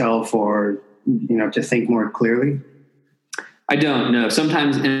calm yourself, or, to think more clearly? I don't know.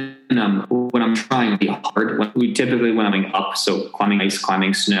 Sometimes when I'm trying really hard, when I'm up, so climbing ice,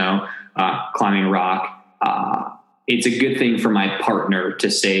 climbing snow, climbing rock, it's a good thing for my partner to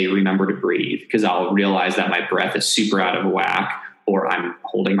say, remember to breathe, because I'll realize that my breath is super out of whack, or I'm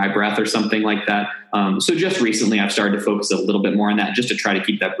holding my breath or something like that. So just recently I've started to focus a little bit more on that, just to try to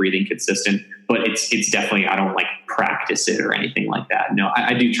keep that breathing consistent. But it's definitely, I don't practice it or anything like that. No,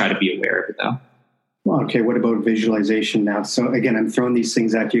 I do try to be aware of it though. Well, okay. What about visualization now? So again, I'm throwing these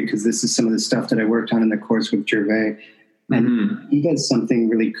things at you because this is some of the stuff that I worked on in the course with Gervais. And he does something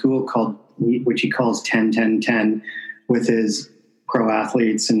really cool which he calls 10-10-10 with his pro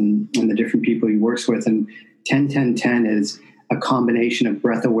athletes and the different people he works with. And 10-10-10 is a combination of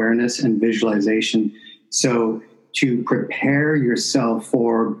breath awareness and visualization. So to prepare yourself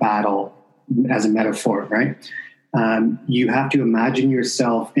for battle, as a metaphor, right? You have to imagine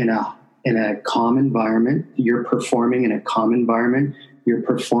yourself in a calm environment. You're performing in a calm environment. You're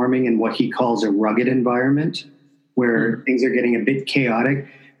performing in what he calls a rugged environment, where things are getting a bit chaotic,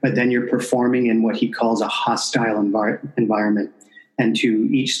 but then you're performing in what he calls a hostile environment. And to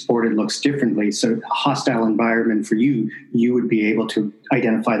each sport, it looks differently. So a hostile environment for you would be able to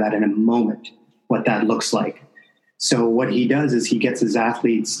identify that in a moment, what that looks like. So what he does is he gets his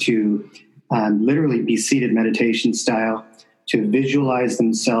athletes to literally be seated meditation style, to visualize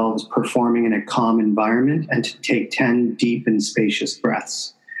themselves performing in a calm environment, and to take 10 deep and spacious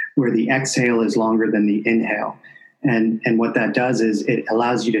breaths, where the exhale is longer than the inhale. And what that does is it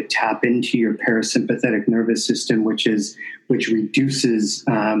allows you to tap into your parasympathetic nervous system, which reduces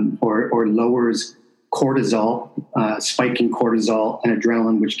or lowers cortisol, spiking cortisol and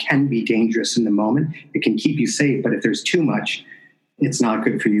adrenaline, which can be dangerous in the moment. It can keep you safe, but if there's too much, it's not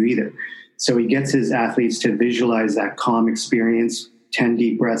good for you either. So he gets his athletes to visualize that calm experience, 10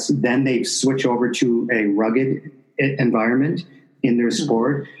 deep breaths. Then they switch over to a rugged environment in their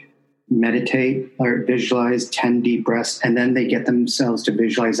sport, meditate or visualize 10 deep breaths, and then they get themselves to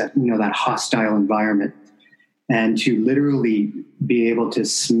visualize that, that hostile environment, and to literally be able to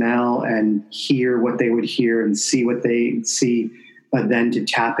smell and hear what they would hear and see what they see, but then to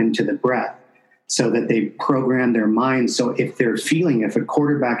tap into the breath so that they program their minds. So if a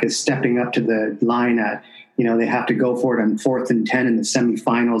quarterback is stepping up to the line at, they have to go for it on 4th and 10 in the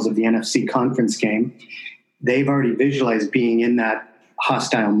semifinals of the NFC conference game, they've already visualized being in that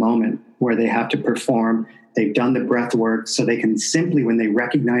hostile moment where they have to perform. They've done the breath work, so they can simply, when they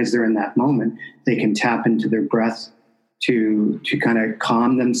recognize they're in that moment, they can tap into their breath to kind of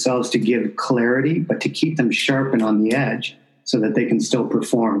calm themselves, to give clarity, but to keep them sharp and on the edge so that they can still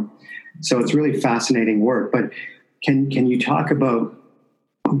perform. So it's really fascinating work. But can you talk about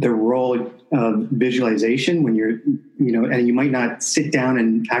the role of visualization when you're, and you might not sit down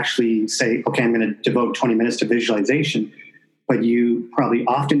and actually say, okay, I'm going to devote 20 minutes to visualization, but you probably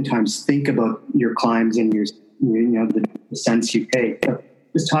oftentimes think about your climbs and the sense you take.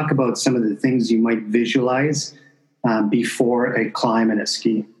 Just talk about some of the things you might visualize before a climb and a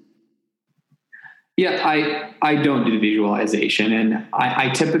ski. Yeah, I don't do the visualization, and I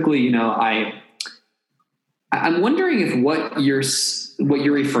typically, I'm wondering if what you're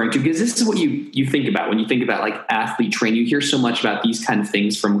referring to, because this is what you think about when you think about like athlete training. You hear so much about these kind of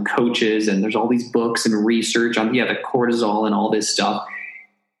things from coaches, and there's all these books and research on the cortisol and all this stuff.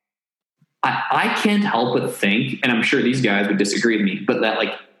 I can't help but think, and I'm sure these guys would disagree with me, but that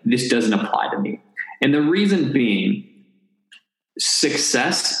like this doesn't apply to me. And the reason being,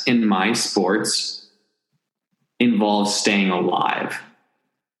 success in my sports involves staying alive.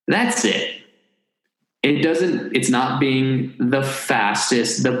 That's it. It's not being the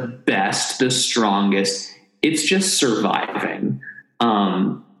fastest, the best, the strongest. It's just surviving.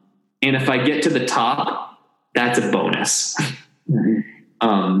 And if I get to the top, that's a bonus.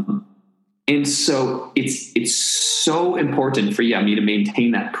 And so it's so important for me to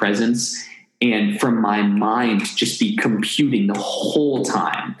maintain that presence, and for my mind to just be computing the whole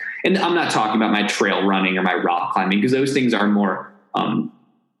time. And I'm not talking about my trail running or my rock climbing, because those things are more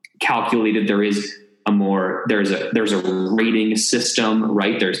calculated. There's a rating system,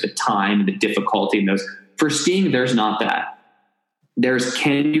 right? There's the time, the difficulty, and those. For skiing, there's not that. There's,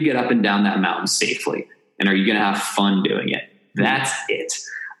 can you get up and down that mountain safely? And are you going to have fun doing it? That's it.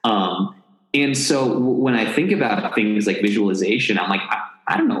 And so when I think about things like visualization, I'm like,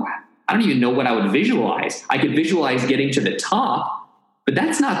 I don't know. I don't even know what I would visualize. I could visualize getting to the top, but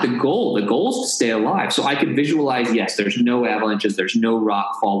that's not the goal. The goal is to stay alive. So I could visualize, yes, there's no avalanches, there's no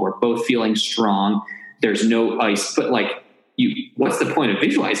rock fall. We're both feeling strong. There's no ice, but like, what's the point of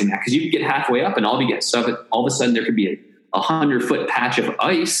visualizing that? Because you could get halfway up and all of a sudden there could be a 100-foot patch of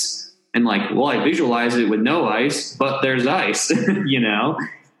ice, and like, well, I visualize it with no ice, but there's ice,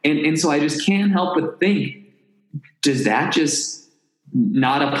 And so I just can't help but think, does that just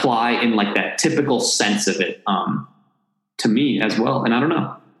not apply in like that typical sense of it to me as well? And I don't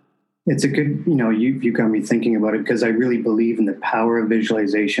know. It's a good, you got me thinking about it, because I really believe in the power of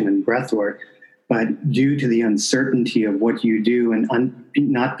visualization and breath work. But due to the uncertainty of what you do and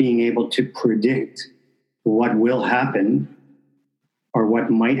not being able to predict what will happen or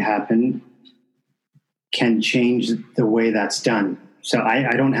what might happen, can change the way that's done. So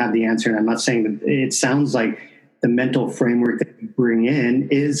I don't have the answer. And I'm not saying that it sounds like the mental framework that you bring in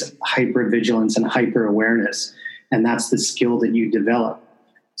is hypervigilance and hyper-awareness. And that's the skill that you develop.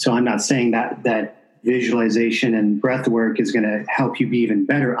 So I'm not saying that visualization and breath work is going to help you be even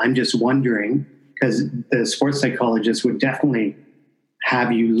better. I'm just wondering, because the sports psychologist would definitely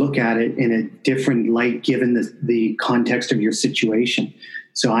have you look at it in a different light given the context of your situation.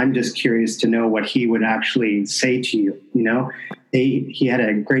 So I'm just curious to know what he would actually say to you. You know, he had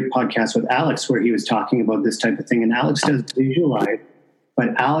a great podcast with Alex where he was talking about this type of thing, and Alex does visualize, but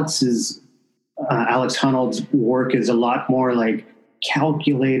Alex Honnold's work is a lot more like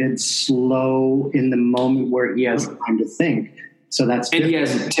calculated, slow, in the moment where he has time to think. So that's and he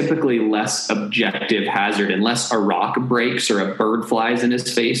has typically less objective hazard, unless a rock breaks or a bird flies in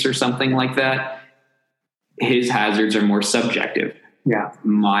his face or something like that. His hazards are more subjective. Yeah.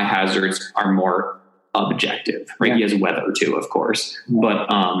 My hazards are more objective, right? Yeah. He has weather too, of course.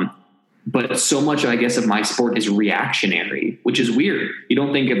 Yeah. But so much, I guess, of my sport is reactionary, which is weird. You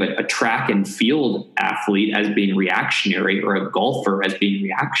don't think of a track and field athlete as being reactionary or a golfer as being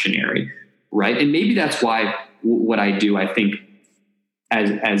reactionary, right? And maybe that's why what I do, I think,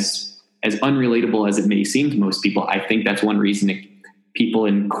 as unrelatable as it may seem to most people, I think that's one reason that people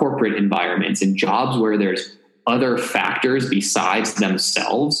in corporate environments and jobs where there's other factors besides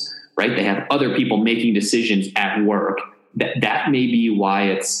themselves, right? They have other people making decisions at work. That may be why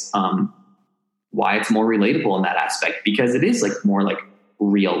it's more relatable in that aspect, because it is like more like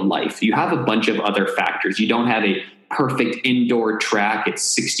real life. You have a bunch of other factors. You don't have a perfect indoor track. It's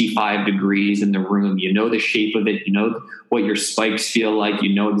 65 degrees in the room. You know the shape of it. You know what your spikes feel like.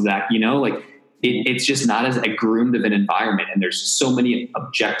 You know exactly. You know, like it's just not as groomed of an environment. And there's so many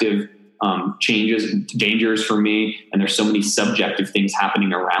objective dangers for me, and there's so many subjective things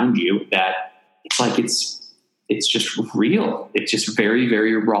happening around you that it's like it's just real. It's just very,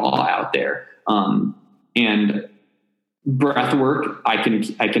 very raw out there. And breath work, I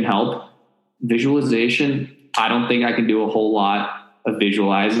can help. Visualization, I don't think I can do a whole lot of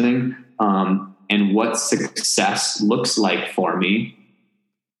visualizing. And what success looks like for me,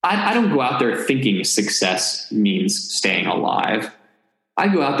 I don't go out there thinking success means staying alive. I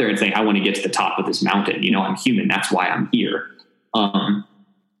go out there and say, I want to get to the top of this mountain. You know, I'm human. That's why I'm here.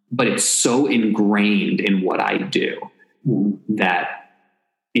 But it's so ingrained in what I do that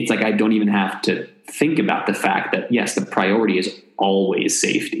it's like I don't even have to think about the fact that, yes, the priority is always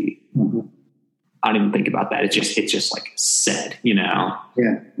safety. Mm-hmm. I don't even think about that. It's just like said, you know?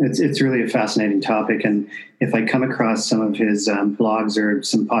 Yeah, it's really a fascinating topic. And if I come across some of his blogs or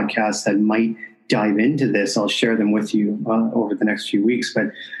some podcasts that might dive into this, I'll share them with you over the next few weeks. But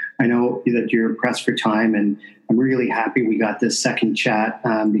I know that you're pressed for time, and I'm really happy we got this second chat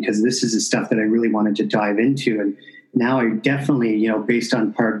because this is the stuff that I really wanted to dive into. And now I definitely, you know, based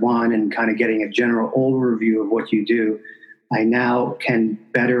on part one and kind of getting a general overview of what you do, I now can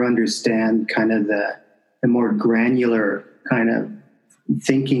better understand kind of the more granular kind of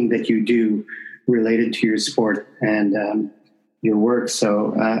thinking that you do related to your sport and your work.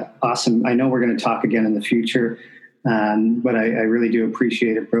 So awesome. I know we're going to talk again in the future, but I really do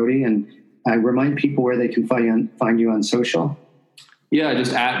appreciate it, Brody. And I remind people where they can find you on social. Yeah,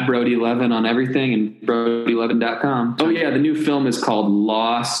 just at Brody Levin on everything and BrodyLevin.com. Oh yeah, the new film is called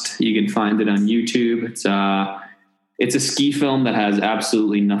Lost. You can find it on YouTube. It's a ski film that has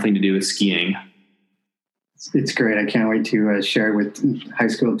absolutely nothing to do with skiing. It's great. I can't wait to share with high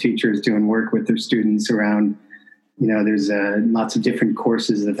school teachers doing work with their students around, you know, there's lots of different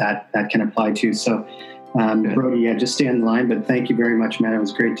courses that can apply to. So, Brody, yeah, just stay on the line, but thank you very much, man. It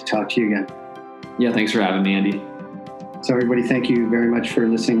was great to talk to you again. Yeah, thanks for having me, Andy. So everybody, thank you very much for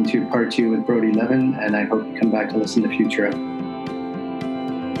listening to part 2 with Brody Levin, and I hope you come back to listen to future episodes.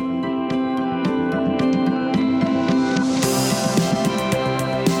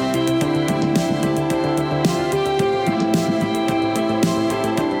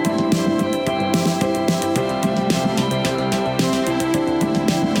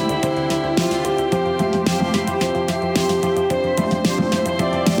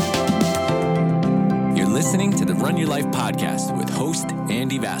 Listening to the Run Your Life podcast with host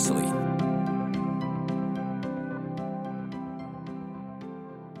Andy Vasily.